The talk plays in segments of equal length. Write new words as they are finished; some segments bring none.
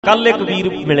ਕੱਲ ਇੱਕ ਵੀਰ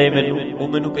ਮਿਲੇ ਮੈਨੂੰ, ਉਹ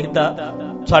ਮੈਨੂੰ ਕਹਿੰਦਾ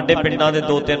ਸਾਡੇ ਪਿੰਡਾਂ ਦੇ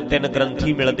 2-3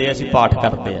 ਗ੍ਰੰਥੀ ਮਿਲਦੇ ਆ, ਅਸੀਂ ਪਾਠ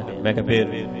ਕਰਦੇ ਆ। ਮੈਂ ਕਿਹਾ ਫੇਰ?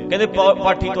 ਕਹਿੰਦੇ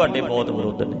ਪਾਠੀ ਤੁਹਾਡੇ ਬਹੁਤ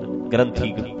ਵਿਰੁੱਧ ਨੇ,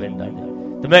 ਗ੍ਰੰਥੀ ਪਿੰਡਾਂ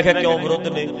ਦੇ। ਤੇ ਮੈਂ ਕਿਹਾ ਕਿਉਂ ਵਿਰੁੱਧ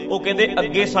ਨੇ? ਉਹ ਕਹਿੰਦੇ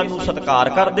ਅੱਗੇ ਸਾਨੂੰ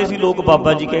ਸਤਿਕਾਰ ਕਰਦੇ ਸੀ ਲੋਕ,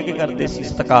 ਬਾਬਾ ਜੀ ਕਹਿ ਕੇ ਕਰਦੇ ਸੀ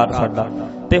ਸਤਿਕਾਰ ਸਾਡਾ,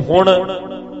 ਤੇ ਹੁਣ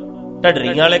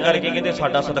ਢੱਡਰੀਆਂ ਵਾਲੇ ਕਰਕੇ ਕਹਿੰਦੇ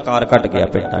ਸਾਡਾ ਸਤਿਕਾਰ ਘਟ ਗਿਆ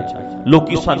ਪਿੰਡਾਂ 'ਚ,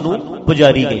 ਲੋਕੀ ਸਾਨੂੰ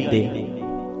ਪੁਜਾਰੀ ਕਹਿੰਦੇ।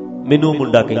 ਮੈਨੂੰ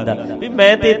ਮੁੰਡਾ ਕਹਿੰਦਾ ਵੀ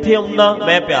ਮੈਂ ਤੇ ਇੱਥੇ ਆਉਂਦਾ,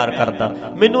 ਮੈਂ ਪਿਆਰ ਕਰਦਾ,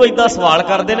 ਮੈਨੂੰ ਏਦਾਂ ਸਵਾਲ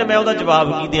ਕਰਦੇ ਨੇ, ਮੈਂ ਉਹਦਾ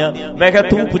ਜਵਾਬ ਕੀ ਦਿਆਂ? ਮੈਂ ਕਿਹਾ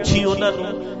ਤੂੰ ਪੁੱਛੀ ਉਹਨਾਂ ਨੂੰ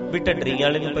ਵੀ ਢੱਡਰੀਆਂ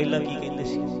ਵਾਲੇ ਨੂੰ ਪਹਿਲਾਂ ਕੀ ਕਹਿੰਦੇ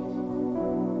ਸੀ?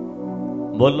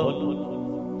 ਬੋਲੋ।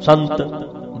 ਸੰਤ,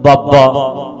 ਬਾਬਾ,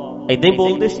 ਏਦਾਂ ਹੀ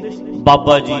ਬੋਲਦੇ ਸੀ।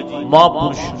 ਬਾਬਾ ਜੀ,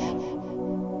 ਮਹਾਂਪੁਰਸ਼,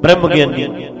 ਬ੍ਰਹਮ ਗਿਆਨੀ।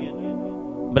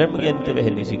 ਬ੍ਰਹਮ ਗਿਆਨੀ ਤੇ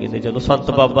ਵੈਸੇ ਨਹੀਂ ਸੀ ਕਹਿੰਦੇ, ਜਦੋਂ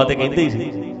ਸੰਤ ਬਾਬਾ ਤੇ ਕਹਿੰਦੇ ਹੀ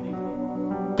ਸੀ,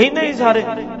 ਕਹਿੰਦੇ ਹੀ ਸਾਰੇ।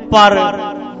 ਪਰ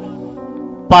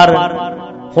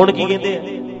ਹੁਣ ਕੀ ਕਹਿੰਦੇ ਆ?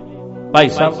 ਭਾਈ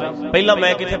ਸਾਹਿਬ ਪਹਿਲਾਂ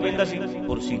ਮੈਂ ਕਿੱਥੇ ਬਹਿੰਦਾ ਸੀ?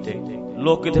 ਕੁਰਸੀ ਤੇ।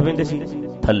 ਲੋਕ ਕਿੱਥੇ ਬਹਿੰਦੇ ਸੀ?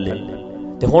 ਥੱਲੇ।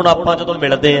 ਤੇ ਹੁਣ ਆਪਾਂ ਜਦੋਂ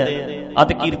ਮਿਲਦੇ ਆ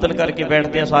ਤੇ ਕੀਰਤਨ ਕਰਕੇ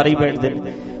ਬੈਠਦੇ ਆ, ਸਾਰੇ ਹੀ ਬੈਠਦੇ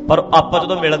ਨੇ, ਪਰ ਆਪਾਂ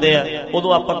ਜਦੋਂ ਮਿਲਦੇ ਆ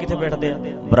ਉਦੋਂ ਆਪਾਂ ਕਿੱਥੇ ਬੈਠਦੇ ਆ?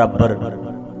 ਬਰਾਬਰ।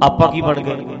 ਆਪਾਂ ਕੀ ਬਣ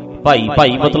ਗਏ? ਭਾਈ।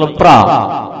 ਭਾਈ ਮਤਲਬ ਭਰਾ।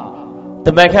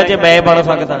 ਤੇ ਮੈਂ ਕਿਹਾ ਜੇ ਮੈਂ ਬਣ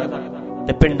ਸਕਦਾ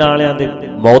ਤੇ ਪਿੰਡਾਂ ਵਾਲਿਆਂ ਦੇ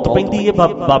ਮੌਤ ਪੈਂਦੀ ਹੈ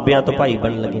ਬਾਬਿਆਂ ਤੋਂ ਭਾਈ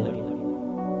ਬਣਨ ਲੱਗੇ।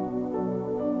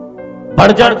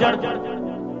 ਬਣ ਜਾਣ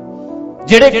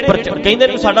ਜਿਹੜੇ ਕਹਿੰਦੇ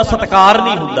ਨੇ ਸਾਡਾ ਸਤਿਕਾਰ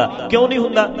ਨਹੀਂ ਹੁੰਦਾ। ਕਿਉਂ ਨਹੀਂ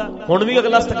ਹੁੰਦਾ? ਹੁਣ ਵੀ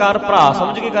ਅਗਲਾ ਸਤਿਕਾਰ ਭਰਾ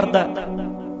ਸਮਝ ਕੇ ਕਰਦਾ।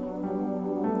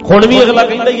 ਹੁਣ ਵੀ ਅਗਲਾ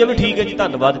ਕਹਿੰਦਾ ਹੀ ਆ ਵੀ ਠੀਕ ਹੈ ਜੀ,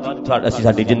 ਧੰਨਵਾਦ ਜੀ, ਅਸੀਂ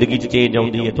ਸਾਡੀ ਜ਼ਿੰਦਗੀ 'ਚ ਚੇਂਜ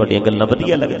ਆਉਂਦੀ ਹੈ, ਤੁਹਾਡੀਆਂ ਗੱਲਾਂ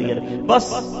ਵਧੀਆ ਲੱਗਦੀਆਂ ਨੇ,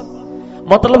 ਬਸ।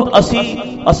 ਮਤਲਬ ਅਸੀਂ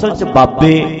ਅਸਲ 'ਚ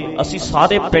ਬਾਬੇ, ਅਸੀਂ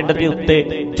ਸਾਰੇ ਪਿੰਡ ਦੇ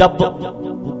ਉੱਤੇ ਜਬ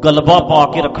ਗਲਬਾ ਪਾ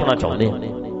ਕੇ ਰੱਖਣਾ ਚਾਹੁੰਦੇ ਹਾਂ।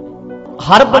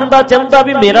 ਹਰ ਬੰਦਾ ਚਾਹੁੰਦਾ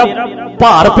ਵੀ ਮੇਰਾ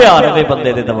ਭਾਰ ਪਿਆ ਰਵੇ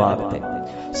ਬੰਦੇ ਦੇ ਦਿਮਾਗ ਤੇ,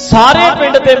 ਸਾਰੇ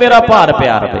ਪਿੰਡ ਤੇ ਮੇਰਾ ਭਾਰ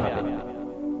ਪਿਆ ਰਵੇ,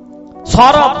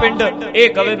 ਸਾਰਾ ਪਿੰਡ ਇਹ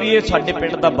ਕਵੇ ਵੀ ਇਹ ਸਾਡੇ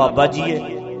ਪਿੰਡ ਦਾ ਬਾਬਾ ਜੀ ਹੈ।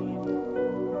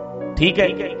 ਠੀਕ ਹੈ,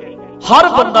 ਹਰ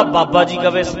ਬੰਦਾ ਬਾਬਾ ਜੀ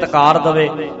ਕਵੇ, ਸਤਿਕਾਰ ਦਵੇ,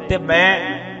 ਤੇ ਮੈਂ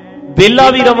ਵਿਹਲਾ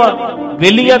ਵੀ ਰਵਾਂ,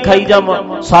 ਵਿਹਲੀਆਂ ਖਾਈ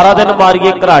ਜਾਵਾਂ, ਸਾਰਾ ਦਿਨ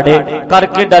ਮਾਰੀਏ ਘਰਾੜੇ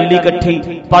ਕਰਕੇ ਡਾਲੀ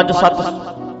ਇਕੱਠੀ,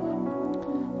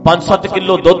 5-7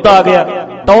 ਕਿਲੋ ਦੁੱਧ ਆ ਗਿਆ,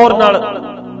 ਟੌਰ ਨਾਲ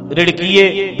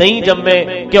ਰਿੜਕੀਏ, ਦਹੀਂ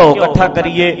ਜੰਮੇ, ਘਿਓ ਇਕੱਠਾ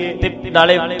ਕਰੀਏ, ਤੇ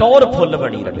ਨਾਲੇ ਟੌਰ ਫੁੱਲ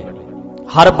ਬਣੀ ਰਵੇ।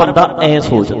 ਹਰ ਬੰਦਾ ਐ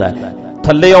ਸੋਚਦਾ ਹੈ।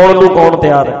 ਥੱਲੇ ਆਉਣ ਨੂੰ ਕੌਣ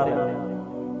ਤਿਆਰ ਹੈ?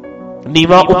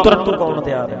 ਨੀਵਾਂ ਉਤਰਨ ਨੂੰ ਕੌਣ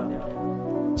ਤਿਆਰ ਹੈ?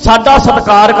 ਸਾਡਾ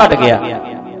ਸਤਿਕਾਰ ਘਟ ਗਿਆ।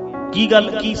 ਕੀ ਗੱਲ,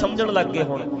 ਕੀ ਸਮਝਣ ਲੱਗ ਗਏ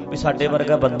ਹੁਣ ਵੀ ਸਾਡੇ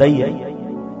ਵਰਗਾ ਬੰਦਾ ਹੀ ਹੈ?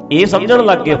 ਇਹ ਸਮਝਣ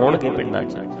ਲੱਗ ਗਏ ਹੋਣਗੇ ਪਿੰਡਾਂ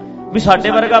 'ਚ ਵੀ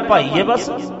ਸਾਡੇ ਵਰਗਾ ਭਾਈ ਹੈ,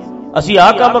 ਬਸ ਅਸੀਂ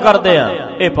ਆਹ ਕੰਮ ਕਰਦੇ ਆ,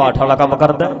 ਇਹ ਪਾਠ ਵਾਲਾ ਕੰਮ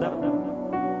ਕਰਦਾ।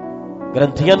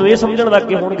 ਗ੍ਰੰਥੀਆਂ ਨੂੰ ਇਹ ਸਮਝਣ ਲੱਗ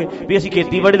ਗਏ ਹੋਣਗੇ ਵੀ ਅਸੀਂ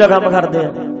ਖੇਤੀਬਾੜੀ ਦਾ ਕੰਮ ਕਰਦੇ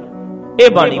ਆ,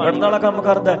 ਇਹ ਬਾਣੀ ਪੜ੍ਹਨ ਵਾਲਾ ਕੰਮ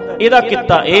ਕਰਦਾ, ਇਹਦਾ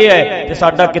ਕਿੱਤਾ ਇਹ ਹੈ ਤੇ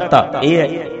ਸਾਡਾ ਕਿੱਤਾ ਇਹ ਹੈ।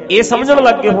 ਇਹ ਸਮਝਣ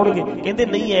ਲੱਗ ਗਏ ਹੋਣਗੇ। ਕਹਿੰਦੇ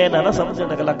ਨਹੀਂ, ਐ ਨਾ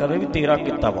ਸਮਝਣ, ਅਗਲਾ ਕਵੇ ਵੀ ਤੇਰਾ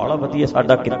ਕਿੱਤਾ ਵਾਲਾ ਵਧੀਆ,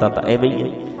 ਸਾਡਾ ਕਿੱਤਾ ਤਾਂ ਐਵੇਂ ਹੀ ਹੈ।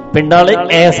 ਪਿੰਡਾਂ ਵਾਲੇ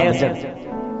ਐ ਸਮਝਣ।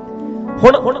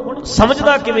 ਹੁਣ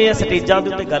ਸਮਝਦਾ ਕਿਵੇਂ ਹੈ? ਸਟੇਜਾਂ ਦੇ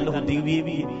ਉੱਤੇ ਗੱਲ ਹੁੰਦੀ ਵੀ ਇਹ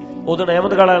ਵੀ ਹੈ। ਉਦੋਂ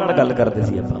ਅਹਿਮਦਗੜ੍ਹ ਵਾਲਿਆਂ ਨਾਲ ਗੱਲ ਕਰਦੇ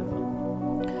ਸੀ ਆਪਾਂ,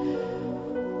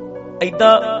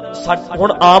 ਏਦਾਂ।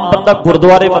 ਹੁਣ ਆਮ ਬੰਦਾ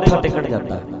ਗੁਰਦੁਆਰੇ ਮੱਥਾ ਟੇਕਣ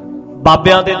ਜਾਂਦਾ,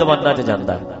 ਬਾਬਿਆਂ ਦੇ ਦੀਵਾਨਾਂ 'ਚ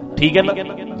ਜਾਂਦਾ, ਠੀਕ ਹੈ ਨਾ?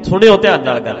 ਸੁਣਿਓ ਧਿਆਨ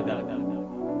ਨਾਲ ਗੱਲ।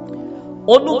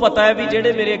 ਉਹਨੂੰ ਪਤਾ ਹੈ ਵੀ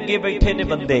ਜਿਹੜੇ ਮੇਰੇ ਅੱਗੇ ਬੈਠੇ ਨੇ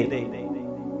ਬੰਦੇ,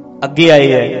 ਅੱਗੇ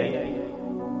ਆਏ ਹੈ,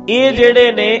 ਇਹ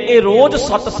ਜਿਹੜੇ ਨੇ ਇਹ ਰੋਜ਼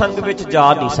ਸਤਸੰਗ ਵਿੱਚ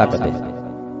ਜਾ ਨਹੀਂ ਸਕਦੇ,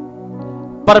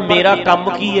 ਪਰ ਮੇਰਾ ਕੰਮ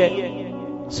ਕੀ ਹੈ?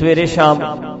 ਸਵੇਰੇ ਸ਼ਾਮ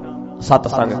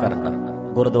ਸਤਸੰਗ ਕਰਨਾ,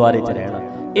 ਗੁਰਦੁਆਰੇ 'ਚ ਰਹਿਣਾ।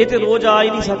 ਇਹ ਤੇ ਰੋਜ਼ ਆ ਹੀ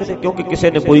ਨਹੀਂ ਸਕਦੇ, ਕਿਉਂਕਿ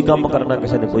ਕਿਸੇ ਨੇ ਕੋਈ ਕੰਮ ਕਰਨਾ,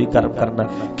 ਕਿਸੇ ਨੇ ਕੋਈ ਕੰਮ ਕਰਨਾ।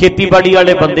 ਖੇਤੀਬਾੜੀ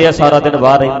ਵਾਲੇ ਬੰਦੇ ਆ, ਸਾਰਾ ਦਿਨ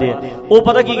ਬਾਹਰ ਰਹਿੰਦੇ ਆ। ਉਹ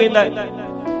ਪਤਾ ਕੀ ਕਹਿੰਦਾ?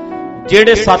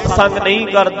 ਜਿਹੜੇ ਸਤਸੰਗ ਨਹੀਂ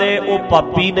ਕਰਦੇ ਉਹ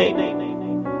ਪਾਪੀ ਨੇ,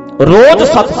 ਰੋਜ਼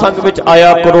ਸਤਸੰਗ ਵਿੱਚ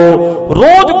ਆਇਆ ਕਰੋ,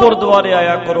 ਰੋਜ਼ ਗੁਰਦੁਆਰੇ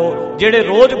ਆਇਆ ਕਰੋ। ਜਿਹੜੇ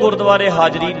ਰੋਜ਼ ਗੁਰਦੁਆਰੇ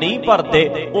ਹਾਜ਼ਰੀ ਨਹੀਂ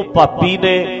ਭਰਦੇ ਉਹ ਪਾਪੀ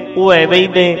ਨੇ, ਉਹ ਐਵੇਂ ਹੀ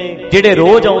ਨੇ। ਜਿਹੜੇ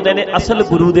ਰੋਜ਼ ਆਉਂਦੇ ਨੇ ਅਸਲ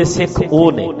ਗੁਰੂ ਦੇ ਸਿੱਖ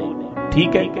ਉਹ ਨੇ।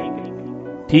 ਠੀਕ ਹੈ,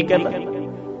 ਠੀਕ ਹੈ ਨਾ?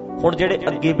 ਹੁਣ ਜਿਹੜੇ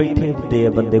ਅੱਗੇ ਬੈਠੇ ਹੁੰਦੇ ਆ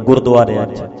ਬੰਦੇ ਗੁਰਦੁਆਰਿਆਂ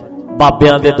 'ਚ,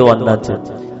 ਬਾਬਿਆਂ ਦੇ ਦੀਵਾਨਾਂ 'ਚ,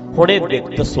 ਹੁਣ ਇਹ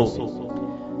ਦੱਸੋ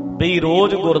ਵੀ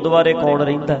ਰੋਜ਼ ਗੁਰਦੁਆਰੇ ਕੌਣ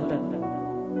ਰਹਿੰਦਾ?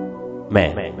 ਮੈਂ।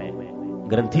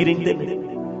 ਗ੍ਰੰਥੀ ਰਹਿੰਦੇ ਨੇ,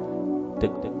 ਤੇ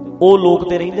ਉਹ ਲੋਕ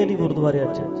ਤੇ ਰਹਿੰਦੇ ਨਹੀਂ ਗੁਰਦੁਆਰਿਆਂ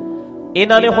 'ਚ।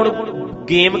 ਇਹਨਾਂ ਨੇ ਹੁਣ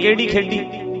ਗੇਮ ਕਿਹੜੀ ਖੇਡੀ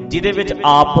ਜਿਹਦੇ ਵਿੱਚ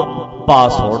ਆਪ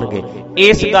ਪਾਸ ਹੋਣਗੇ?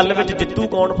 ਇਸ ਗੱਲ ਵਿੱਚ ਜਿੱਤੂ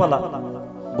ਕੌਣ ਭਲਾ?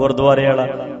 ਗੁਰਦੁਆਰੇ ਵਾਲਾ,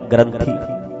 ਗ੍ਰੰਥੀ,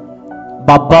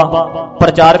 ਬਾਬਾ,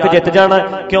 ਪ੍ਰਚਾਰਕ ਜਿੱਤ ਜਾਣਾ।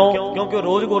 ਕਿਉਂ? ਕਿਉਂਕਿ ਉਹ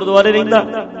ਰੋਜ਼ ਗੁਰਦੁਆਰੇ ਰਹਿੰਦਾ,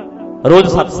 ਰੋਜ਼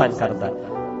ਸਤਸੰਗ ਕਰਦਾ।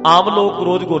 ਆਮ ਲੋਕ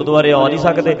ਰੋਜ਼ ਗੁਰਦੁਆਰੇ ਆ ਨਹੀਂ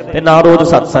ਸਕਦੇ ਤੇ ਨਾ ਰੋਜ਼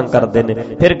ਸਤਸੰਗ ਕਰਦੇ ਨੇ।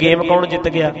 ਫਿਰ ਗੇਮ ਕੌਣ ਜਿੱਤ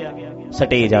ਗਿਆ?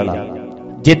 ਸਟੇਜ ਵਾਲਾ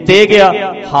ਜਿੱਤੇ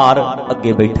ਗਿਆ, ਹਾਰ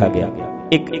ਅੱਗੇ ਬੈਠਾ ਗਿਆ।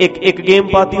 ਇੱਕ ਗੇਮ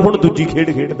ਪਾਤੀ, ਹੁਣ ਦੂਜੀ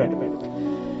ਖੇਡ ਖੇਡਦਾ।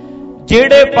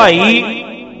 ਜਿਹੜੇ ਭਾਈ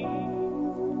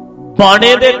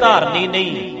ਬਾਣੇ ਦੇ ਧਾਰਨੀ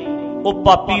ਨਹੀਂ, ਉਹ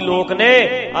ਪਾਪੀ ਲੋਕ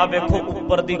ਨੇ। ਆ ਵੇਖੋ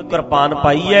ਉੱਪਰ ਦੀ ਕਿਰਪਾਨ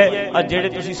ਪਾਈ ਹੈ, ਆ ਜਿਹੜੇ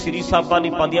ਤੁਸੀਂ ਸ੍ਰੀ ਸਾਹਿਬਾਂ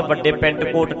ਨਹੀਂ ਪਾਉਂਦੀਆਂ, ਵੱਡੇ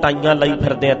ਪੈਂਟ ਕੋਟ ਟਾਈਆਂ ਲਈ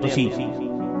ਫਿਰਦੇ ਆ ਤੁਸੀਂ,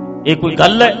 ਇਹ ਕੋਈ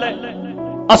ਗੱਲ ਹੈ?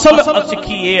 ਅਸਲ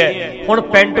ਸਿੱਖੀ ਇਹ ਹੈ। ਹੁਣ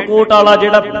ਪੈਂਟ ਕੋਟ ਵਾਲਾ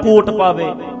ਜਿਹੜਾ ਕੋਟ ਪਾਵੇ,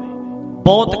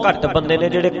 ਬਹੁਤ ਘੱਟ ਬੰਦੇ ਨੇ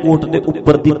ਜਿਹੜੇ ਕੋਟ ਦੇ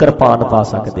ਉੱਪਰ ਦੀ ਕਿਰਪਾਨ ਪਾ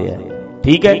ਸਕਦੇ ਆ,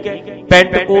 ਠੀਕ ਹੈ।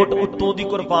 ਪੈਂਟ ਕੋਟ ਉੱਤੋਂ ਦੀ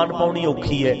ਕਿਰਪਾਨ ਪਾਉਣੀ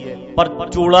ਔਖੀ ਹੈ, ਪਰ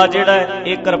ਚੋਲਾ ਜਿਹੜਾ ਹੈ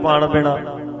ਇਹ ਕਿਰਪਾਨ ਬਿਨਾ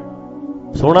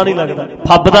ਸੋਹਣਾ ਨਹੀਂ ਲੱਗਦਾ,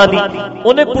 ਫੱਬਦਾ ਨਹੀਂ।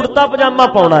 ਉਹਨੇ ਕੁੜਤਾ ਪਜਾਮਾ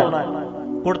ਪਾਉਣਾ ਹੈ,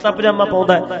 ਕੁੜਤਾ ਪਜਾਮਾ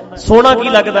ਪਾਉਂਦਾ ਹੈ, ਸੋਹਣਾ ਕੀ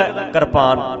ਲੱਗਦਾ,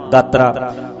 ਕਿਰਪਾਨ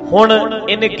ਗਾਤਰਾ। ਹੁਣ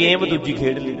ਇਹਨੇ ਗੇਮ ਦੂਜੀ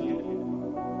ਖੇਡ ਲਈ,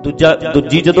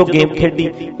 ਦੂਜੀ ਜਦੋਂ ਗੇਮ ਖੇਡੀ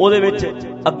ਉਹਦੇ ਵਿੱਚ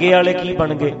ਅੱਗੇ ਵਾਲੇ ਕੀ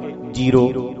ਬਣ ਗਏ, ਜ਼ੀਰੋ,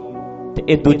 ਤੇ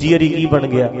ਇਹ ਦੂਜੀ ਵਾਰੀ ਕੀ ਬਣ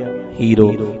ਗਿਆ, ਹੀਰੋ।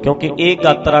 ਕਿਉਂਕਿ ਇਹ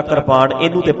ਗਾਤਰਾ ਕਿਰਪਾਨ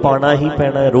ਇਹਨੂੰ ਤੇ ਪਾਉਣਾ ਹੀ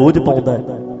ਪੈਣਾ, ਰੋਜ਼ ਪਾਉਂਦਾ,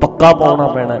 ਪੱਕਾ ਪਾਉਣਾ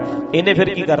ਪੈਣਾ। ਇਹਨੇ ਫਿਰ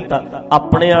ਕੀ ਕਰਤਾ,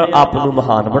 ਆਪਣੇ ਆਪ ਨੂੰ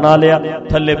ਮਹਾਨ ਬਣਾ ਲਿਆ,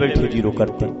 ਥੱਲੇ ਬੈਠੇ ਜ਼ੀਰੋ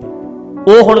ਕਰਤੇ।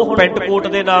 ਉਹ ਹੁਣ ਪੈਂਟ ਕੋਟ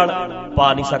ਦੇ ਨਾਲ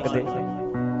ਪਾ ਨਹੀਂ ਸਕਦੇ,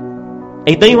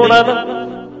 ਏਦਾਂ ਹੀ ਹੋਣਾ ਨਾ।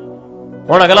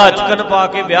 ਹੁਣ ਅਗਲਾ ਅਚਕਨ ਪਾ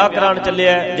ਕੇ ਵਿਆਹ ਕਰਾਉਣ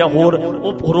ਚੱਲਿਆ ਜਾਂ ਹੋਰ,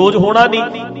 ਉਹ ਰੋਜ਼ ਹੋਣਾ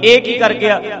ਨਹੀਂ। ਇਹ ਕੀ ਕਰ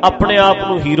ਗਿਆ, ਆਪਣੇ ਆਪ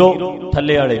ਨੂੰ ਹੀਰੋ,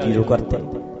 ਥੱਲੇ ਵਾਲੇ ਜ਼ੀਰੋ ਕਰਤੇ,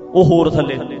 ਉਹ ਹੋਰ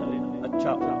ਥੱਲੇ।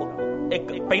 ਅੱਛਾ,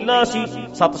 ਇੱਕ ਪਹਿਲਾਂ ਅਸੀਂ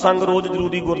ਸਤਸੰਗ ਰੋਜ਼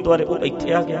ਜ਼ਰੂਰੀ ਗੁਰਦੁਆਰੇ, ਉਹ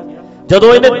ਇੱਥੇ ਆ ਗਿਆ।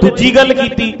 ਜਦੋਂ ਇਹਨੇ ਦੂਜੀ ਗੱਲ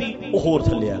ਕੀਤੀ ਉਹ ਹੋਰ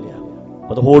ਥੱਲੇ ਆ ਗਿਆ,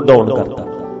 ਮਤਲਬ ਹੋਰ ਡਾਊਨ ਕਰਤਾ।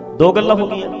 ਦੋ ਗੱਲਾਂ ਹੋ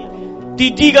ਗਈਆਂ।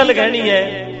 ਤੀਜੀ ਗੱਲ ਕਹਿਣੀ ਹੈ,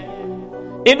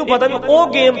 ਇਹਨੂੰ ਪਤਾ ਵੀ ਉਹ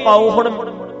ਗੇਮ ਪਾਓ। ਹੁਣ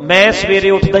ਮੈਂ ਸਵੇਰੇ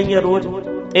ਉੱਠਦਾ ਹੀ ਆ ਰੋਜ਼,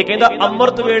 ਇਹ ਕਹਿੰਦਾ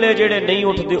ਅੰਮ੍ਰਿਤ ਵੇਲੇ ਜਿਹੜੇ ਨਹੀਂ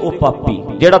ਉੱਠਦੇ ਉਹ ਪਾਪੀ।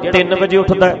 ਜਿਹੜਾ 3 ਵਜੇ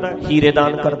ਉੱਠਦਾ ਹੀਰੇ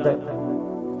ਦਾਨ ਕਰਦਾ,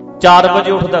 4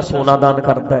 ਵਜੇ ਉੱਠਦਾ ਸੋਨਾ ਦਾਨ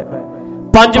ਕਰਦਾ,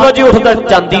 5 ਵਜੇ ਉੱਠਦਾ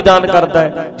ਚਾਂਦੀ ਦਾਨ ਕਰਦਾ,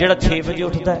 ਜਿਹੜਾ 6 ਵਜੇ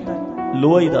ਉੱਠਦਾ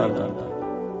ਲੋਹਾ ਹੀ ਦਾਨ ਕਰਦਾ।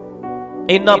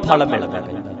 ਇੰਨਾ ਫਲ ਮਿਲਦਾ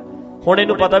ਕਹਿੰਦਾ। ਹੁਣ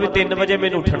ਇਹਨੂੰ ਪਤਾ ਵੀ 3 ਵਜੇ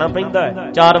ਮੈਨੂੰ ਉੱਠਣਾ ਪੈਂਦਾ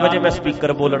ਹੈ, 4 ਵਜੇ ਮੈਂ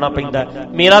ਸਪੀਕਰ ਬੋਲਣਾ ਪੈਂਦਾ,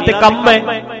 ਮੇਰਾ ਤੇ ਕੰਮ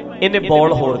ਹੈ। ਇਹਨੇ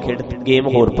ਬਾਲ ਹੋਰ ਖੇਡ, ਗੇਮ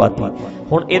ਹੋਰ ਪਾਤੀ।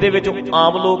 ਹੁਣ ਇਹਦੇ ਵਿੱਚ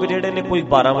ਆਮ ਲੋਕ ਜਿਹੜੇ ਨੇ, ਕੋਈ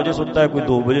 12 ਵਜੇ ਸੁੱਤਾ ਹੈ, ਕੋਈ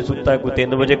 2 ਵਜੇ ਸੁੱਤਾ ਹੈ, ਕੋਈ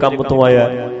 3 ਵਜੇ ਕੰਮ ਤੋਂ ਆਇਆ,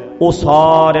 ਉਹ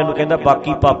ਸਾਰਿਆਂ ਨੂੰ ਕਹਿੰਦਾ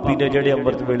ਬਾਕੀ ਪਾਪੀ ਨੇ ਜਿਹੜੇ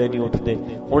ਅੰਮ੍ਰਿਤ ਵੇਲੇ ਨਹੀਂ ਉੱਠਦੇ।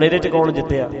 ਹੁਣ ਇਹਦੇ ਚ ਕੌਣ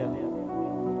ਜਿੱਤਿਆ,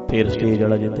 ਫੇਰ ਸਟੇਜ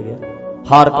ਵਾਲਾ ਜਿੱਤ ਗਿਆ।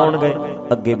 ਹਾਰ ਕੌਣ ਗਏ,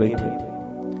 ਅੱਗੇ ਬੈਠੇ।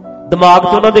 ਦਿਮਾਗ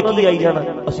ਚ ਉਹਨਾਂ ਦੇ ਕੀ ਆਈ ਜਾਣਾ,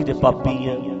 ਅਸੀਂ ਤੇ ਪਾਪੀ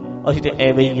ਆ, ਅਸੀਂ ਤੇ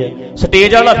ਐਵੇਂ ਹੀ ਆ।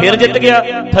 ਸਟੇਜ ਵਾਲਾ ਫੇਰ ਜਿੱਤ ਗਿਆ,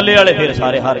 ਥੱਲੇ ਵਾਲੇ ਫੇਰ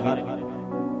ਸਾਰੇ ਹਾਰ ਗਏ।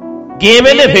 ਗੇਮ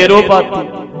ਇਹਨੇ ਫੇਰ ਉਹ ਪਾਤੀ,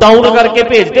 ਡਾਊਨ ਕਰਕੇ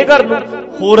ਭੇਜਦੇ ਘਰ ਨੂੰ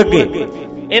ਹੋਰ ਅੱਗੇ।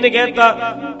 ਇਹਨੇ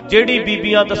ਕਹਿਤਾ ਜਿਹੜੀ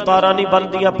ਬੀਬੀਆਂ ਦਸਤਾਰਾਂ ਨਹੀਂ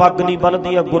ਬੰਨਦੀਆਂ, ਪੱਗ ਨਹੀਂ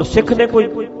ਬੰਨਦੀਆਂ, ਗੁਰਸਿੱਖ ਨੇ ਕੋਈ,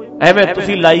 ਐਵੇਂ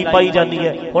ਤੁਸੀਂ ਲਾਈ ਪਾਈ ਜਾਂਦੀ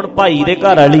ਹੈ। ਹੁਣ ਭਾਈ ਦੇ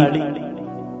ਘਰ ਵਾਲੀ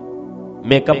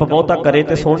ਮੇਕਅਪ ਬਹੁਤਾ ਕਰੇ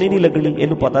ਤੇ ਸੋਹਣੀ ਨਹੀਂ ਲੱਗਣੀ,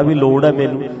 ਇਹਨੂੰ ਪਤਾ ਵੀ ਲੋੜ ਹੈ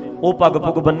ਮੈਨੂੰ, ਉਹ ਪੱਗ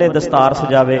ਪੁੱਗ ਬੰਨੇ, ਦਸਤਾਰ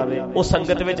ਸਜਾਵੇ, ਉਹ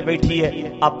ਸੰਗਤ ਵਿੱਚ ਬੈਠੀ ਹੈ,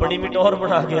 ਆਪਣੀ ਵੀ ਟੌਰ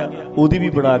ਬਣਾ ਗਿਆ, ਉਹਦੀ ਵੀ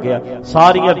ਬਣਾ ਗਿਆ,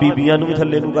 ਸਾਰੀਆਂ ਬੀਬੀਆਂ ਨੂੰ ਵੀ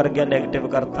ਥੱਲੇ ਨੂੰ ਕਰ ਗਿਆ, ਨੈਗੇਟਿਵ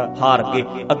ਕਰਤਾ, ਹਾਰ ਗਏ।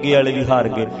 ਅੱਗੇ ਵਾਲੇ ਵੀ ਹਾਰ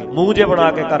ਗਏ, ਮੂੰਹ ਜੇ ਬਣਾ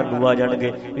ਕੇ ਘਰ ਨੂੰ ਆ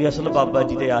ਜਾਣਗੇ ਵੀ ਅਸਲ ਬਾਬਾ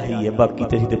ਜੀ ਤੇ ਆਹੀ ਹੈ, ਬਾਕੀ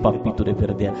ਤੇ ਅਸੀਂ ਤੇ ਪਾਪੀ ਤੁਰੇ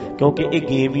ਫਿਰਦੇ ਆ। ਕਿਉਂਕਿ ਇਹ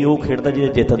ਗੇਮ ਹੀ ਉਹ ਖੇਡਦਾ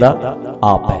ਜਿਹਦੇ ਜਿੱਤਦਾ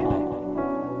ਆਪ ਹੈ।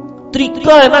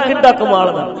 ਤਰੀਕਾ ਹੈ ਨਾ ਕਿੰਨਾ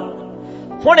ਕਮਾਲ ਦਾ।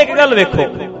 ਹੁਣ ਇੱਕ ਗੱਲ ਵੇਖੋ,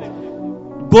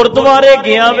 ਗੁਰਦੁਆਰੇ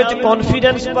ਗਿਆ ਵਿੱਚ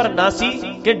ਕੌਨਫੀਡੈਂਸ ਭਰਨਾ ਸੀ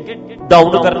ਕਿ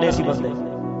ਡਾਊਨ ਕਰਨੇ ਸੀ ਬੰਦੇ,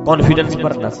 ਕੌਨਫੀਡੈਂਸ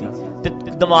ਭਰਨਾ ਸੀ, ਤੇ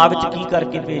ਦਿਮਾਗ 'ਚ ਕੀ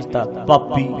ਕਰਕੇ ਭੇਜਤਾ,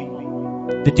 ਪਾਪੀ।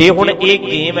 ਤੇ ਜੇ ਹੁਣ ਇਹ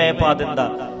ਗੇਮ ਐ ਪਾ ਦਿੰਦਾ,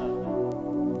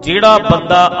 ਜਿਹੜਾ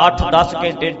ਬੰਦਾ 8-10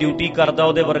 ਘੰਟੇ ਡਿਊਟੀ ਕਰਦਾ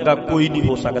ਉਹਦੇ ਵਰਗਾ ਕੋਈ ਨਹੀਂ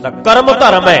ਹੋ ਸਕਦਾ, ਕਰਮ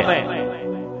ਧਰਮ ਹੈ,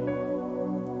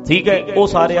 ਠੀਕ ਹੈ। ਉਹ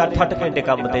ਸਾਰੇ 8-8 ਘੰਟੇ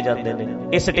ਕੰਮ ਤੇ ਜਾਂਦੇ ਨੇ।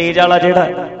 ਇਹ ਸਟੇਜ ਵਾਲਾ ਜਿਹੜਾ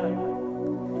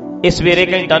ਇਹ ਸਵੇਰੇ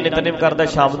ਘੰਟਾ ਨਿਤਨੇਮ ਕਰਦਾ,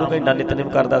 ਸ਼ਾਮ ਨੂੰ ਘੰਟਾ ਨਿਤਨੇਮ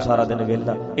ਕਰਦਾ, ਸਾਰਾ ਦਿਨ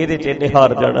ਵਿਹਲਾ। ਇਹਦੇ ਚ ਇਹਨੇ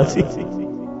ਹਾਰ ਜਾਣਾ ਸੀ।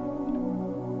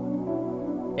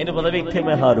 ਇਹਨੂੰ ਪਤਾ ਵੀ ਇੱਥੇ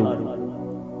ਮੈਂ ਹਾਰੂ,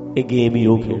 ਇਹ ਗੇਮ ਹੀ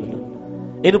ਉਹ ਖੇਡਦਾ।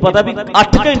 ਇਹਨੂੰ ਪਤਾ ਵੀ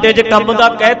 8 ਘੰਟੇ ਚ ਕੰਮ ਦਾ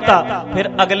ਕਹਿਤਾ, ਫਿਰ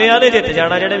ਅਗਲਿਆਂ ਨੇ ਜਿੱਤ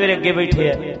ਜਾਣਾ, ਜਿਹੜੇ ਮੇਰੇ ਅੱਗੇ ਬੈਠੇ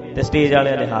ਆ, ਤੇ ਸਟੇਜ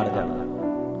ਵਾਲਿਆਂ ਨੇ ਹਾਰ ਜਾਣਾ।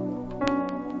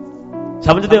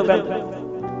 ਸਮਝਦੇ ਹੋ ਗੱਲ?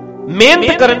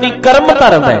 ਮਿਹਨਤ ਕਰਨੀ ਕਰਮ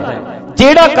ਧਰਮ ਹੈ।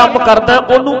 ਜਿਹੜਾ ਕੰਮ ਕਰਦਾ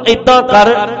ਉਹਨੂੰ ਏਦਾਂ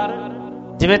ਕਰ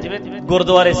ਜਿਵੇਂ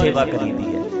ਗੁਰਦੁਆਰੇ ਸੇਵਾ ਕਰੀਦੀ ਹੈ।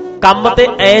 ਕੰਮ ਤੇ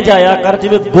ਐ ਜਾਇਆ ਕਰ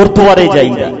ਜਿਵੇਂ ਗੁਰਦੁਆਰੇ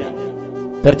ਜਾਈਦਾ।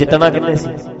 ਫਿਰ ਜਿੱਤਣਾ ਕਿੰਨੇ ਸੀ?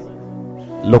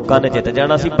 ਲੋਕਾਂ ਨੇ ਜਿੱਤ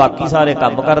ਜਾਣਾ ਸੀ। ਬਾਕੀ ਸਾਰੇ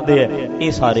ਕੰਮ ਕਰਦੇ ਆ,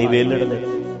 ਇਹ ਸਾਰੇ ਵੇਲੜ ਨੇ।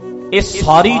 ਇਹ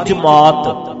ਸਾਰੀ ਜਮਾਤ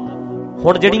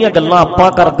ਹੁਣ ਜਿਹੜੀਆਂ ਗੱਲਾਂ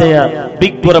ਆਪਾਂ ਕਰਦੇ ਆ ਵੀ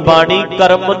ਗੁਰਬਾਣੀ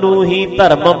ਕਰਮ ਨੂੰ ਹੀ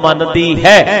ਧਰਮ ਮੰਨਦੀ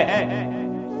ਹੈ,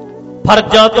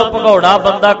 ਫਰਜ਼ਾਂ ਤੋਂ ਭਗੌੜਾ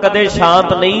ਬੰਦਾ ਕਦੇ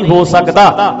ਸ਼ਾਂਤ ਨਹੀਂ ਹੋ ਸਕਦਾ।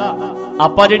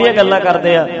 ਆਪਾਂ ਜਿਹੜੀਆਂ ਗੱਲਾਂ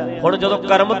ਕਰਦੇ ਆ, ਹੁਣ ਜਦੋਂ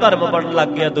ਕਰਮ ਧਰਮ ਬਣਨ ਲੱਗ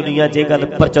ਗਿਆ ਦੁਨੀਆ 'ਚ, ਇਹ ਗੱਲ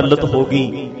ਪ੍ਰਚਲਿਤ ਹੋ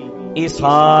ਗਈ, ਇਹ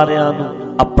ਸਾਰਿਆਂ ਨੂੰ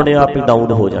ਆਪਣੇ ਆਪ ਹੀ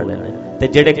ਡਾਊਨ ਹੋ ਜਾਣੇ ਨੇ। ਤੇ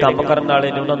ਜਿਹੜੇ ਕੰਮ ਕਰਨ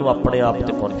ਵਾਲੇ ਨੇ ਉਹਨਾਂ ਨੂੰ ਆਪਣੇ ਆਪ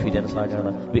ਤੇ ਕੌਨਫੀਡੈਂਸ ਆ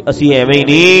ਜਾਣਾ ਵੀ ਅਸੀਂ ਐਵੇਂ ਹੀ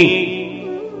ਨਹੀਂ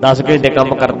 10 ਘੰਟੇ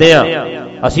ਕੰਮ ਕਰਦੇ ਆ,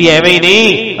 ਅਸੀਂ ਐਵੇਂ ਹੀ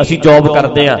ਨਹੀਂ, ਅਸੀਂ ਜੌਬ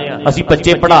ਕਰਦੇ ਆ, ਅਸੀਂ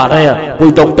ਬੱਚੇ ਪੜ੍ਹਾ ਰਹੇ ਆ,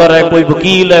 ਕੋਈ ਡਾਕਟਰ ਹੈ, ਕੋਈ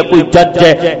ਵਕੀਲ ਹੈ, ਕੋਈ ਜੱਜ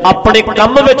ਹੈ, ਆਪਣੇ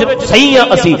ਕੰਮ ਵਿੱਚ ਸਹੀ ਆ,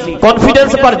 ਅਸੀਂ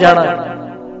ਕੌਨਫੀਡੈਂਸ ਭਰ ਜਾਣਾ।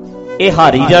 ਇਹ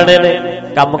ਹਾਰੀ ਜਾਣੇ ਨੇ,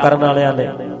 ਕੰਮ ਕਰਨ ਵਾਲਿਆਂ ਨੇ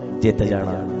ਜਿੱਤ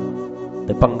ਜਾਣਾ।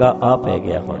 ਤੇ ਪੰਗਾ ਆ ਪੈ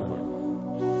ਗਿਆ।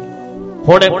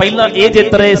 ਹੁਣ ਪਹਿਲਾਂ ਇਹ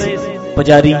ਜਿੱਤ ਰਹੇ ਸੀ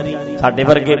ਪੁਜਾਰੀ, ਸਾਡੇ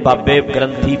ਵਰਗੇ ਬਾਬੇ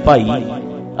ਗ੍ਰੰਥੀ ਭਾਈ,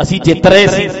 ਅਸੀਂ ਜਿੱਤ ਰਹੇ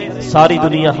ਸੀ, ਸਾਰੀ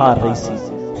ਦੁਨੀਆ ਹਾਰ ਰਹੀ ਸੀ।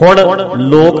 ਹੁਣ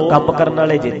ਲੋਕ ਕੰਮ ਕਰਨ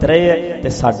ਵਾਲੇ ਜਿੱਤ ਰਹੇ ਆ ਤੇ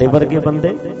ਸਾਡੇ ਵਰਗੇ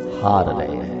ਬੰਦੇ ਹਾਰ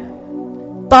ਰਹੇ ਆ।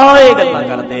 ਤਾਂ ਇਹ ਗੱਲਾਂ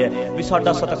ਕਰਦੇ ਆ ਵੀ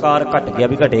ਸਾਡਾ ਸਤਿਕਾਰ ਘਟ ਗਿਆ।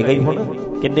 ਵੀ ਘਟੇਗਾ ਹੀ। ਹੁਣ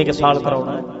ਕਿੰਨੇ ਕੁ ਸਾਲ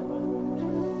ਕਰਾਉਣਾ?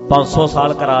 500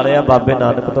 ਸਾਲ ਕਰਾ ਰਿਹਾ ਬਾਬੇ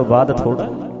ਨਾਨਕ ਤੋਂ ਬਾਅਦ ਥੋੜਾ।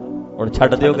 ਹੁਣ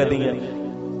ਛੱਡ ਦਿਓ ਗੱਦੀਆਂ।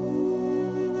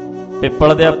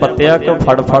 ਪਿੱਪਲ ਦੇ ਪੱਤਿਆਂ ਕਿਉਂ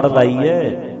ਫੜ ਲਾਈ ਐ?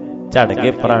 ਝੜ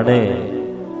ਗਏ ਪੁਰਾਣੇ,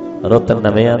 ਰੁੱਤ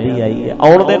ਨਵਿਆਂ ਦੀ ਆਈ ਹੈ।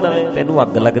 ਆਉਣ ਦੇ ਨਵੇਂ, ਤੈਨੂੰ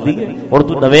ਅੱਗ ਲੱਗਦੀ ਹੈ। ਹੁਣ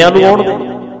ਤੂੰ ਨਵਿਆਂ ਨੂੰ ਆਉਣ ਦੇ,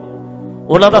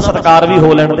 ਉਹਨਾਂ ਦਾ ਸਤਿਕਾਰ ਵੀ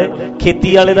ਹੋ ਲੈਣ ਦੇ,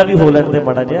 ਖੇਤੀ ਵਾਲੇ ਦਾ ਵੀ ਹੋ ਲੈਣ ਦੇ,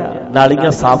 ਮਾੜਾ ਜਿਹਾ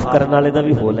ਨਾਲੀਆਂ ਸਾਫ਼ ਕਰਨ ਵਾਲੇ ਦਾ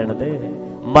ਵੀ ਹੋ ਲੈਣ ਦੇ।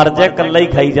 ਮਰ ਜਾ ਇਕੱਲਾ ਹੀ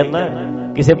ਖਾਈ ਜਾਂਦਾ,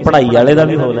 ਕਿਸੇ ਪੜ੍ਹਾਈ ਵਾਲੇ ਦਾ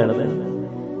ਵੀ ਹੋ ਲੈਣ ਦੇ।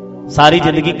 ਸਾਰੀ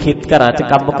ਜ਼ਿੰਦਗੀ ਖੇਤ ਘਰਾਂ 'ਚ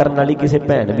ਕੰਮ ਕਰਨ ਵਾਲੀ ਕਿਸੇ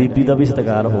ਭੈਣ ਬੀਬੀ ਦਾ ਵੀ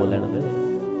ਸਤਿਕਾਰ ਹੋ ਲੈਣ ਦੇ।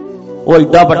 ਉਹ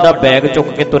ਏਡਾ ਵੱਡਾ ਬੈਗ ਚੁੱਕ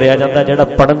ਕੇ ਤੁਰਿਆ ਜਾਂਦਾ ਜਿਹੜਾ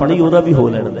ਪੜ੍ਹਨ ਨਹੀਂ, ਉਹਦਾ ਵੀ ਹੋ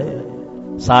ਲੈਣ ਦੇ।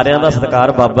 ਸਾਰਿਆਂ ਦਾ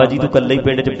ਸਤਿਕਾਰ ਬਾਬਾ ਜੀ ਤੂੰ ਇਕੱਲੇ ਹੀ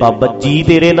ਪਿੰਡ 'ਚ ਬਾਬਾ ਜੀ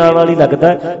ਤੇਰੇ ਨਾਲ ਹੀ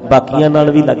ਲੱਗਦਾ, ਬਾਕੀਆਂ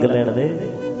ਨਾਲ ਵੀ ਲੱਗ ਲੈਣ ਦੇ।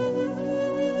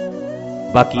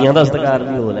 ਬਾਕੀਆਂ ਦਾ ਸਤਿਕਾਰ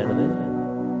ਵੀ ਹੋ ਲੈਣ ਦੇ।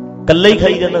 ਇਕੱਲੇ ਹੀ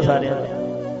ਖਾਈ ਜਾਂਦਾ ਸਾਰਿਆਂ ਦਾ।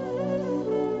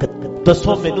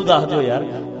 ਦੱਸੋ ਮੈਨੂੰ, ਦੱਸ ਦਿਓ ਯਾਰ,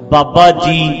 ਬਾਬਾ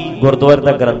ਜੀ ਗੁਰਦੁਆਰੇ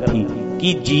ਦਾ ਗ੍ਰੰਥੀ,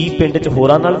 ਕੀ ਜੀ ਪਿੰਡ 'ਚ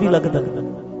ਹੋਰਾਂ ਨਾਲ ਵੀ ਲੱਗਦਾ?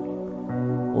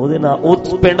 ਉਹਦੇ ਨਾਲ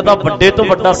ਉਸ ਪਿੰਡ ਦਾ ਵੱਡੇ ਤੋਂ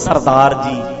ਵੱਡਾ ਸਰਦਾਰ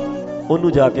ਜੀ,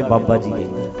 ਉਹਨੂੰ ਜਾ ਕੇ ਬਾਬਾ ਜੀ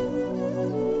ਕਹਿੰਦਾ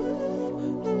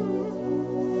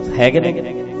ਹੈਗੇ ਨੇ।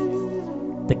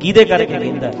 ਤੇ ਕਿਹਦੇ ਕਰਕੇ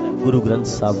ਕਹਿੰਦਾ? ਗੁਰੂ ਗ੍ਰੰਥ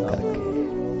ਸਾਹਿਬ ਕਰਕੇ,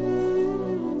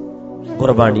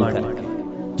 ਗੁਰਬਾਣੀ ਕਰਕੇ।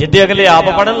 ਜਿੱਦੇ ਅਗਲੇ ਆਪ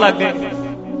ਪੜ੍ਹਨ ਲੱਗ ਗਏ,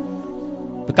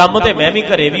 ਕੰਮ ਤੇ ਮੈਂ ਵੀ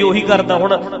ਘਰੇ ਵੀ ਉਹੀ ਕਰਦਾ।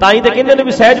 ਹੁਣ ਤਾਂ ਹੀ ਤੇ ਕਹਿੰਦੇ ਨੇ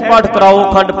ਵੀ ਸਹਿਜ ਪਾਠ ਕਰਾਓ,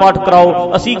 ਅਖੰਡ ਪਾਠ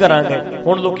ਕਰਾਓ, ਅਸੀਂ ਕਰਾਂਗੇ।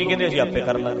 ਹੁਣ ਲੋਕੀ ਕਹਿੰਦੇ ਅਸੀਂ ਆਪੇ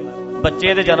ਕਰ ਲਾਂਗੇ।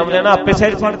 ਬੱਚੇ ਦੇ ਜਨਮ ਲੈਣਾ ਆਪੇ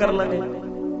ਸਹਿਜ ਪਾਠ ਕਰ ਲਾਂਗੇ,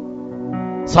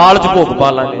 ਸਾਲ 'ਚ ਭੋਗ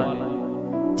ਪਾ ਲਾਂਗੇ।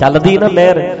 ਚੱਲਦੀ ਨਾ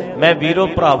ਲਹਿਰ। ਮੈਂ ਵੀਰੋ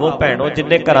ਭਰਾਵੋ ਭੈਣੋ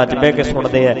ਜਿੰਨੇ ਘਰਾਂ 'ਚ ਬਹਿ ਕੇ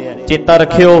ਸੁਣਦੇ ਆ, ਚੇਤਾ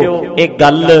ਰੱਖਿਓ ਇਹ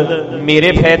ਗੱਲ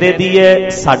ਮੇਰੇ ਫਾਇਦੇ ਦੀ ਹੈ,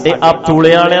 ਸਾਡੇ ਆਪ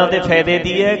ਚੂਲਿਆਂ ਵਾਲਿਆਂ ਦੇ ਫਾਇਦੇ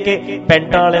ਦੀ ਹੈ ਕਿ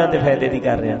ਪੈਂਟਾਂ ਵਾਲਿਆਂ ਦੇ ਫਾਇਦੇ ਦੀ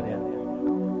ਕਰ ਰਿਹਾ?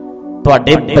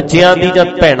 ਤੁਹਾਡੇ ਬੱਚਿਆਂ ਦੀ ਜਾਂ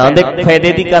ਭੈਣਾਂ ਦੇ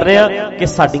ਫਾਇਦੇ ਦੀ ਕਰ ਰਿਹਾ ਕਿ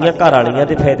ਸਾਡੀਆਂ ਘਰ ਵਾਲੀਆਂ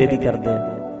ਦੇ ਫਾਇਦੇ ਦੀ ਕਰਦੇ ਆ?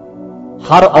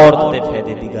 ਹਰ ਔਰਤ ਦੇ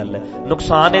ਫਾਇਦੇ ਦੀ ਗੱਲ ਹੈ।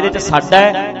 ਨੁਕਸਾਨ ਇਹਦੇ 'ਚ ਸਾਡਾ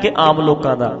ਹੈ ਕਿ ਆਮ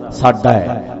ਲੋਕਾਂ ਦਾ? ਸਾਡਾ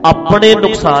ਹੈ। ਆਪਣੇ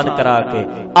ਨੁਕਸਾਨ ਕਰਾ ਕੇ,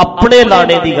 ਆਪਣੇ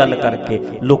ਲਾਣੇ ਦੀ ਗੱਲ ਕਰਕੇ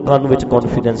ਲੋਕਾਂ ਨੂੰ ਵਿੱਚ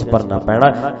ਕੌਨਫੀਡੈਂਸ ਭਰਨਾ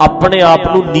ਪੈਣਾ। ਆਪਣੇ ਆਪ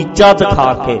ਨੂੰ ਨੀਚਾ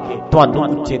ਦਿਖਾ ਕੇ ਤੁਹਾਨੂੰ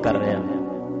ਉੱਚੇ ਕਰ ਰਿਹਾ,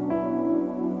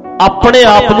 ਆਪਣੇ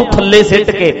ਆਪ ਨੂੰ ਥੱਲੇ ਸਿੱਟ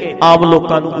ਕੇ ਆਮ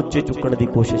ਲੋਕਾਂ ਨੂੰ ਉੱਚੇ ਚੁੱਕਣ ਦੀ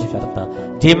ਕੋਸ਼ਿਸ਼ ਕਰਦਾ।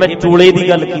 ਜੇ ਮੈਂ ਚੋਲੇ ਦੀ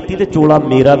ਗੱਲ ਕੀਤੀ ਤੇ ਚੋਲਾ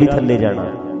ਮੇਰਾ ਵੀ ਥੱਲੇ ਜਾਣਾ।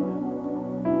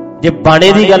 ਜੇ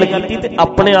ਬਾਣੇ ਦੀ ਗੱਲ ਕੀਤੀ ਤੇ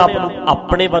ਆਪਣੇ ਆਪ ਨੂੰ,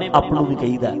 ਆਪਣੇ ਆਪ ਨੂੰ ਵੀ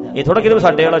ਕਹੀਦਾ। ਇਹ ਥੋੜਾ ਕਿਤੇ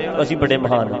ਸਾਡੇ ਵਾਲਾ ਅਸੀਂ ਬੜੇ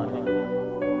ਮਹਾਨ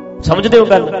ਹਾਂ। ਸਮਝਦੇ ਹੋ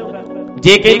ਗੱਲ?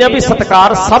 ਜੇ ਕਹਿੰਦੇ ਆ ਵੀ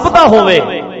ਸਤਿਕਾਰ ਸਭ ਦਾ ਹੋਵੇ,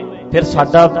 ਫਿਰ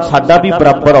ਸਾਡਾ ਵੀ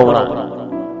ਬਰਾਬਰ ਆਉਣਾ,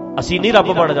 ਅਸੀਂ ਨਹੀਂ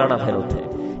ਰੱਬ ਬਣ ਜਾਣਾ ਫਿਰ ਉੱਥੇ।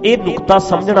 ਇਹ ਨੁਕਤਾ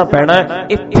ਸਮਝਣਾ ਪੈਣਾ।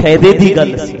 ਇਹ ਫਾਇਦੇ ਦੀ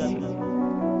ਗੱਲ ਸੀ।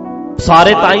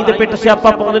 ਸਾਰੇ ਤਾਂ ਹੀ ਤੇ ਪਿੱਟ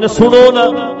ਸਿਆਪਾ ਪਾਉਂਦੇ ਨੇ, ਸੁਣੋ ਨਾ।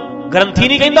 ਗ੍ਰੰਥੀ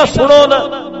ਨਹੀਂ ਕਹਿੰਦਾ ਸੁਣੋ ਨਾ,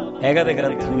 ਹੈਗਾ ਤੇ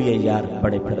ਗ੍ਰੰਥੀ ਵੀ ਹੈ ਯਾਰ,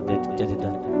 ਬੜੇ ਫਿਰਦੇ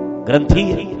ਜਿੱਦਾਂ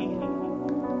ਗ੍ਰੰਥੀ ਹੈ।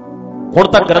 ਹੁਣ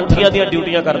ਤਾਂ ਗ੍ਰੰਥੀਆਂ ਦੀਆਂ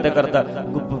ਡਿਊਟੀਆਂ ਕਰਦਾ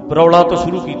ਰੌਲਾ ਤੋਂ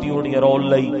ਸ਼ੁਰੂ ਕੀਤੀ ਹੋਣੀ ਹੈ, ਰੌਲ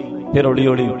ਲਈ, ਫਿਰ ਹੌਲੀ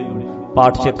ਹੌਲੀ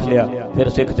ਪਾਠ ਸਿੱਖ ਲਿਆ, ਫਿਰ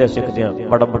ਸਿੱਖਦਿਆਂ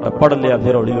ਮਾੜਾ ਮੋਟਾ ਪੜ੍ਹ ਲਿਆ,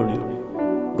 ਫਿਰ ਹੌਲੀ ਹੌਲੀ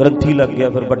ਗ੍ਰੰਥੀ ਲੱਗ ਗਿਆ,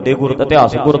 ਫਿਰ ਵੱਡੇ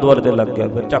ਇਤਿਹਾਸਕ ਗੁਰਦੁਆਰੇ ਤੇ ਲੱਗ ਗਿਆ,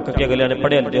 ਫਿਰ ਚੱਕ ਕੇ ਅਗਲਿਆਂ ਨੇ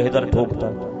ਪੜ੍ਹਿਆ ਜਹੇਦਾਰ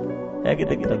ਠੋਕਤਾ। ਹੈ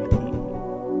ਕਿਤੇ ਗ੍ਰੰਥੀ।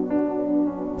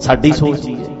 ਸਾਡੀ ਸੋਚ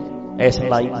ਹੀ ਹੈ ਇਸ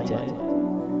ਲਾਈਨ 'ਚ ਹੈ।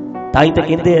 ਤਾਂ ਹੀ ਤਾਂ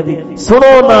ਕਹਿੰਦੇ ਆ ਵੀ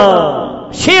ਸੁਣੋ ਨਾ,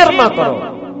 ਸ਼ੇਅਰ ਨਾ ਕਰੋ।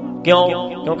 ਕਿਉਂ?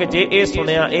 ਕਿਉਂਕਿ ਜੇ ਇਹ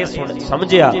ਸੁਣਿਆ, ਇਹ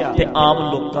ਸਮਝਿਆ ਤੇ ਆਮ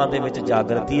ਲੋਕਾਂ ਦੇ ਵਿੱਚ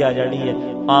ਜਾਗਰਤੀ ਆ ਜਾਣੀ ਹੈ।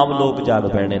 ਆਮ ਲੋਕ ਜਾਗ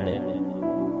ਪੈਣੇ ਨੇ।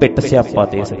 ਪਿੱਟ ਸਿਆਪਾ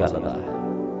ਤੇ ਇਸ ਗੱਲ ਦਾ ਹੈ।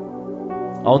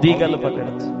 ਆਉਂਦੀ ਗੱਲ ਪਕੜ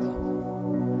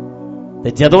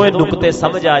ਤੇ ਜਦੋਂ ਇਹ ਨੁਕਤੇ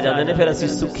ਸਮਝ ਆ ਜਾਂਦੇ ਨੇ, ਫਿਰ ਅਸੀਂ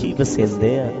ਸੁਖੀ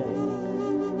ਵਸਿੰਦੇ ਆ।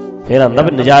 ਫਿਰ ਆਂਦਾ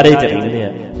ਵੀ ਨਜ਼ਾਰੇ ਚ ਰਹਿੰਦੇ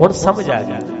ਆ। ਹੁਣ ਸਮਝ ਆ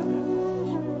ਗਈ,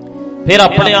 ਫਿਰ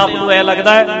ਆਪਣੇ ਆਪ ਨੂੰ ਐ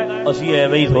ਲੱਗਦਾ ਹੈ ਅਸੀਂ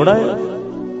ਐਵੇਂ ਹੀ ਥੋੜਾ ਹੈ।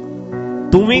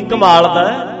 ਤੂੰ ਵੀ ਕਮਾਲ ਦਾ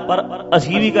ਪਰ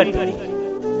ਅਸੀਂ ਵੀ ਘੱਟ ਨਹੀਂ।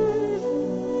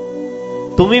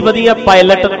 ਤੂੰ ਵੀ ਵਧੀਆ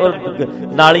ਪਾਇਲਟ,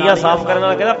 ਨਾਲੀਆਂ ਸਾਫ਼ ਕਰਨ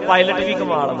ਵਾਲਾ ਕਹਿੰਦਾ ਪਾਇਲਟ ਵੀ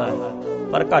ਕਮਾਲ ਦਾ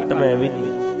ਪਰ ਘੱਟ ਮੈਂ ਵੀ ਨਹੀਂ।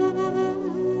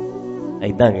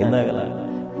 ਏਦਾਂ ਕਹਿੰਦਾ ਅਗਲਾ।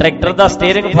 ਟਰੈਕਟਰ ਦਾ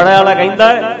ਸਟੀਅਰਿੰਗ ਫੜਿਆ ਵਾਲਾ ਕਹਿੰਦਾ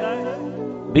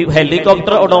ਵੀ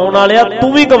ਹੈਲੀਕਾਪਟਰ ਉਡਾਉਣ ਵਾਲਿਆ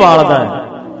ਤੂੰ ਵੀ ਕਮਾਲ ਦਾ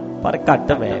ਪਰ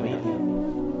ਘੱਟ ਮੈਂ ਵੀ।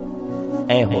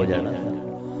 ਐ ਹੋ ਜਾਣਾ,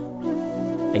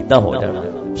 ਏਦਾਂ ਹੋ ਜਾਣਾ।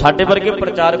 ਸਾਡੇ ਵਰਗੇ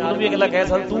ਪ੍ਰਚਾਰਕ ਨੂੰ ਵੀ ਅਗਲਾ ਕਹਿ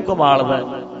ਸਕਦਾ ਤੂੰ ਕਮਾਲ ਦਾ,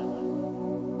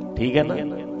 ਠੀਕ ਹੈ ਨਾ,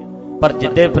 ਪਰ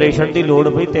ਜਿੱਦੇ ਆਪਰੇਸ਼ਨ ਦੀ ਲੋੜ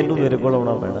ਪਈ ਤੈਨੂੰ ਮੇਰੇ ਕੋਲ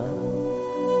ਆਉਣਾ ਪੈਣਾ।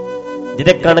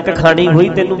 ਜਿਹਦੇ ਕਣਕ ਖਾਣੀ ਹੋਈ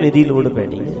ਤੈਨੂੰ ਮੇਰੀ ਲੋੜ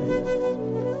ਪੈਣੀ ਹੈ,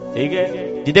 ਠੀਕ ਹੈ।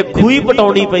 ਜਿਹਦੇ ਖੂਹੀ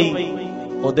ਪਟਾਉਣੀ ਪਈ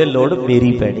ਉਹਦੇ ਲੋੜ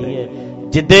ਮੇਰੀ ਪੈਣੀ ਹੈ।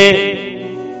 ਜਿੱਦੇ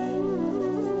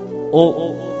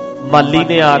ਉਹ ਮਾਲੀ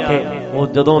ਨੇ ਆ ਕੇ ਉਹ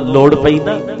ਜਦੋਂ ਲੋੜ ਪਈ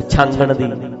ਨਾ ਛਾਂਗਣ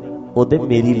ਦੀ, ਉਹਦੇ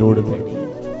ਮੇਰੀ ਲੋੜ ਪੈਣੀ ਹੈ।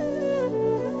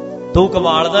 ਤੂੰ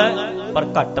ਕਮਾਲ ਦਾ ਪਰ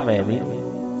ਘੱਟ ਮੈਂ ਵੀ।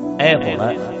 ਐ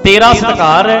ਹੋਣਾ ਤੇਰਾ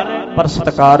ਸਤਿਕਾਰ ਹੈ ਪਰ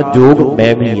ਸਤਿਕਾਰ ਯੋਗ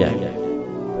ਮੈਂ ਵੀ ਹੈ।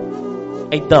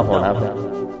 ਏਦਾਂ ਹੋਣਾ,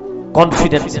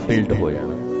 ਕੌਨਫੀਡੈਂਸ ਬਿਲਡ ਹੋ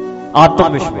ਜਾਣਾ,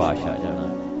 ਆਤਮ ਵਿਸ਼ਵਾਸ ਆ ਜਾਣਾ,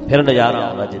 ਫਿਰ ਨਜ਼ਾਰਾ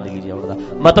ਆਉਣਾ ਜ਼ਿੰਦਗੀ ਜਿਉਣ ਦਾ।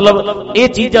 ਮਤਲਬ ਇਹ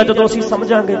ਚੀਜ਼ਾਂ ਜਦੋਂ ਅਸੀਂ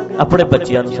ਸਮਝਾਂਗੇ, ਆਪਣੇ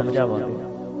ਬੱਚਿਆਂ ਨੂੰ ਸਮਝਾਵਾਂਗੇ,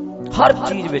 ਹਰ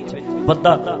ਚੀਜ਼ ਵਿੱਚ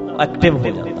ਬੰਦਾ ਐਕਟਿਵ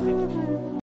ਹੋ ਜਾਂਦਾ।